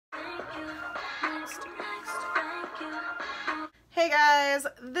Hey guys,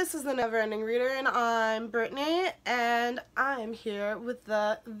 this is the Neverending Reader and I'm Brittany and I'm here with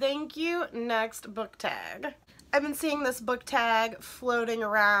the Thank You Next book tag. I've been seeing this book tag floating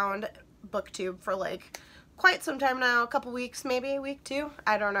around BookTube for like quite some time now, a couple weeks, maybe a week, two,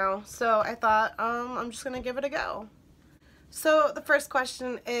 I don't know. So I thought I'm just gonna give it a go. So the first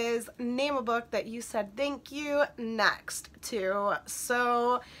question is, name a book that you said thank you next to.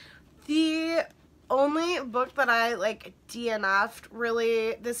 So the only book that I like DNF'd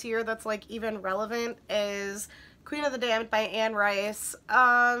really this year that's like even relevant is Queen of the Damned by Anne Rice.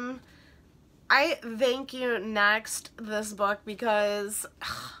 I thank you next this book because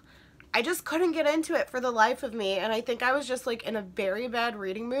I just couldn't get into it for the life of me, and I think I was just like in a very bad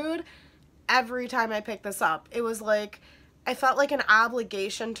reading mood every time I picked this up. It was like I felt like an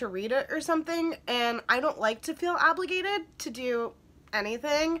obligation to read it or something, and I don't like to feel obligated to do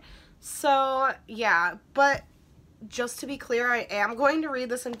anything. So yeah, but just to be clear, I am going to read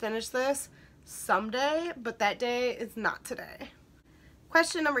this and finish this someday, but that day is not today.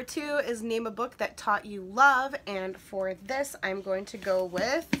 Question number 2 is, name a book that taught you love, and for this I'm going to go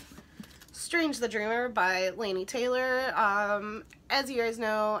with Strange the Dreamer by Laini Taylor. As you guys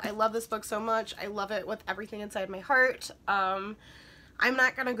know, I love this book so much. I love it with everything inside my heart. I'm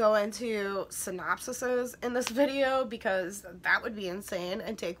not going to go into synopsises in this video because that would be insane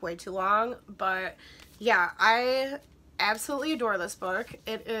and take way too long, but yeah, I absolutely adore this book.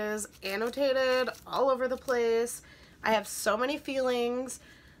 It is annotated all over the place. I have so many feelings,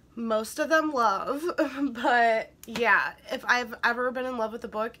 most of them love, but yeah, if I've ever been in love with a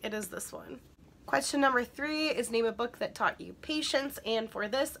book, it is this one. Question number 3 is, name a book that taught you patience, and for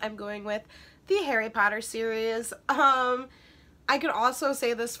this I'm going with the Harry Potter series. I could also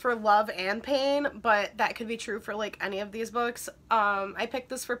say this for love and pain, but that could be true for like any of these books. I picked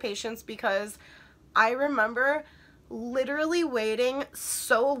this for patience because I remember literally waiting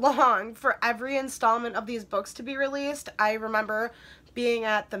so long for every installment of these books to be released. I remember being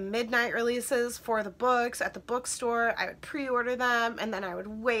at the midnight releases for the books at the bookstore. I would pre-order them and then I would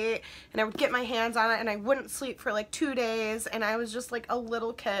wait and I would get my hands on it and I wouldn't sleep for like 2 days, and I was just like a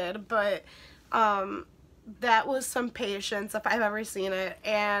little kid, but that was some patience if I've ever seen it.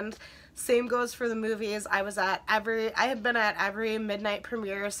 And same goes for the movies. I have been at every midnight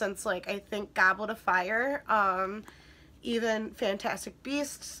premiere since like I think Goblet of Fire, even Fantastic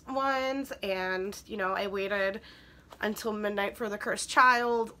Beasts ones, and you know, I waited until midnight for The Cursed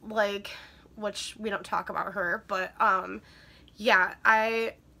Child, like, which we don't talk about her, but yeah,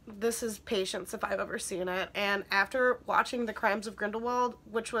 this is patience if I've ever seen it. And after watching The Crimes of Grindelwald,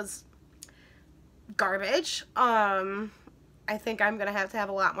 which was garbage, I think I'm gonna have to have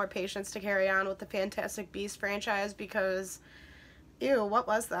a lot more patience to carry on with the Fantastic Beasts franchise because, ew, what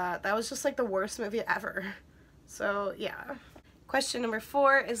was that? That was just like the worst movie ever. So yeah. Question number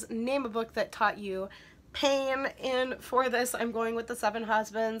 4 is, name a book that taught you pain, and for this I'm going with The Seven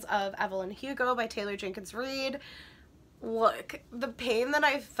Husbands of Evelyn Hugo by Taylor Jenkins Reid. Look, the pain that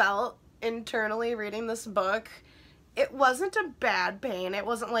I felt internally reading this book, it wasn't a bad pain. It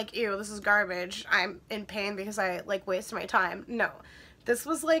wasn't like, ew, this is garbage, I'm in pain because I like wasted my time. No, this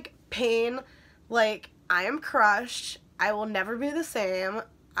was like pain like I am crushed, I will never be the same,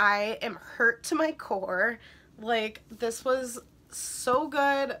 I am hurt to my core. Like, this was so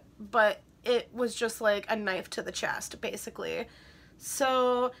good, but it was just like a knife to the chest, basically.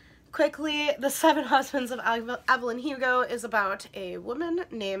 So quickly, The Seven Husbands of Evelyn Hugo is about a woman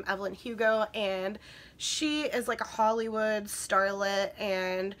named Evelyn Hugo, and she is like a Hollywood starlet,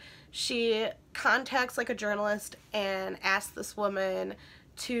 and she contacts like a journalist and asks this woman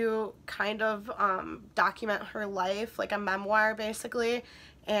to kind of document her life, like a memoir basically.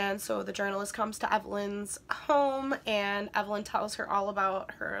 And so the journalist comes to Evelyn's home and Evelyn tells her all about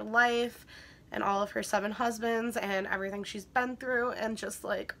her life and all of her 7 husbands and everything she's been through, and just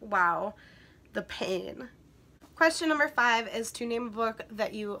like, wow, the pain. Question number 5 is to name a book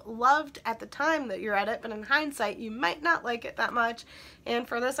that you loved at the time that you read it, but in hindsight you might not like it that much. And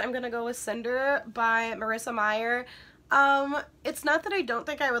for this I'm gonna go with Cinder by Marissa Meyer. It's not that I don't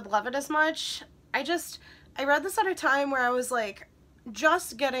think I would love it as much, I read this at a time where I was like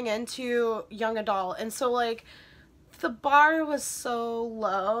just getting into young adult, and so like the bar was so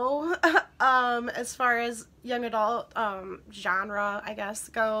low as far as young adult genre, I guess,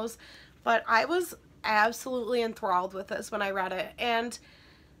 goes, but I was absolutely enthralled with this when I read it, and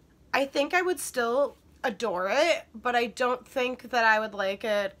I think I would still adore it, but I don't think that I would like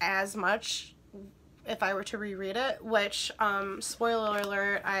it as much if I were to reread it, which, spoiler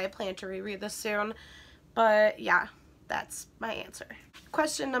alert, I plan to reread this soon, but yeah, that's my answer.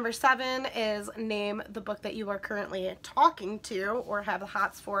 Question number 7 is name the book that you are currently talking to or have the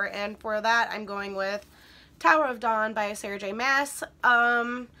hots for, and for that I'm going with Tower of Dawn by Sarah J. Maas.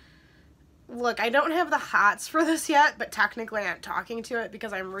 Look, I don't have the hots for this yet, but technically I'm talking to it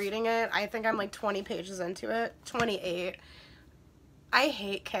because I'm reading it. I think I'm like 20 pages into it, 28. I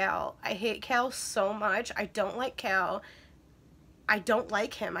hate Cal. I hate Cal so much. I don't like Cal. I don't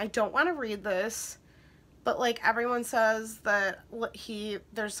like him. I don't want to read this. But, like, everyone says that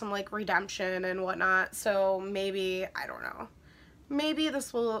there's some, like, redemption and whatnot, so maybe, I don't know. Maybe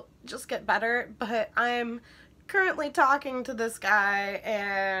this will just get better, but I'm currently talking to this guy,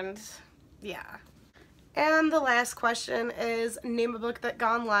 and yeah. And the last question is name a book that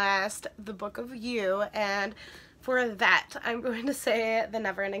gone last, The Book of You, and for that, I'm going to say The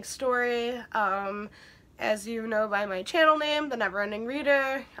Neverending Story. As you know by my channel name, The Neverending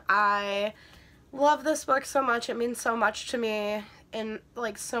Reader, I love this book so much. It means so much to me in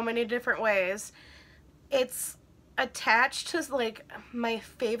like so many different ways. It's attached to like my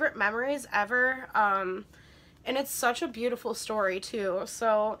favorite memories ever, and it's such a beautiful story too.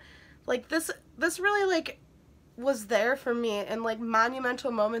 So like this really like was there for me in like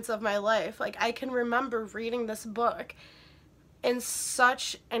monumental moments of my life. Like I can remember reading this book in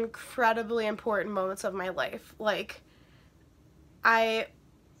such incredibly important moments of my life. Like I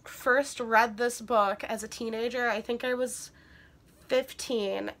first read this book as a teenager. I think I was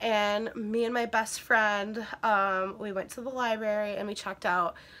 15, and me and my best friend, we went to the library and we checked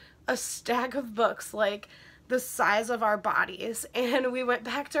out a stack of books like the size of our bodies, and we went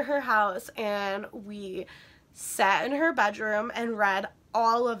back to her house and we sat in her bedroom and read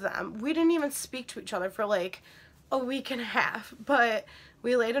all of them. We didn't even speak to each other for like a week and a half, but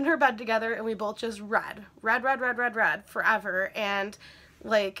we laid in her bed together and we both just read forever. And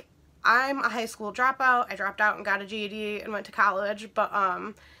like, I'm a high school dropout. I dropped out and got a GED and went to college, but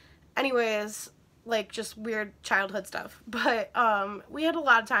anyways, like just weird childhood stuff. But we had a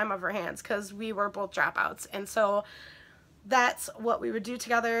lot of time on our hands because we were both dropouts, and so that's what we would do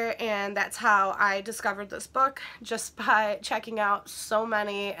together, and that's how I discovered this book, just by checking out so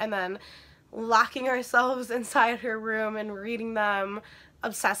many and then locking ourselves inside her room and reading them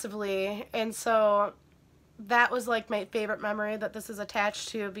obsessively. And so that was like my favorite memory that this is attached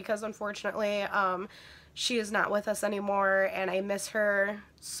to, because unfortunately she is not with us anymore and I miss her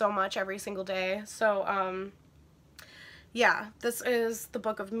so much every single day. So yeah, this is the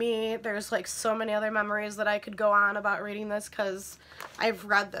book of me. There's like so many other memories that I could go on about reading this because I've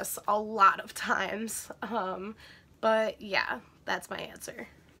read this a lot of times. But yeah, that's my answer.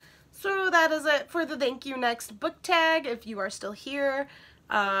 So that is it for the Thank You Next book tag. If you are still here,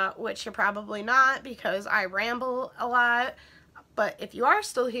 which you're probably not because I ramble a lot, but if you are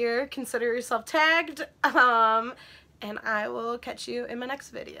still here, consider yourself tagged, and I will catch you in my next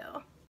video.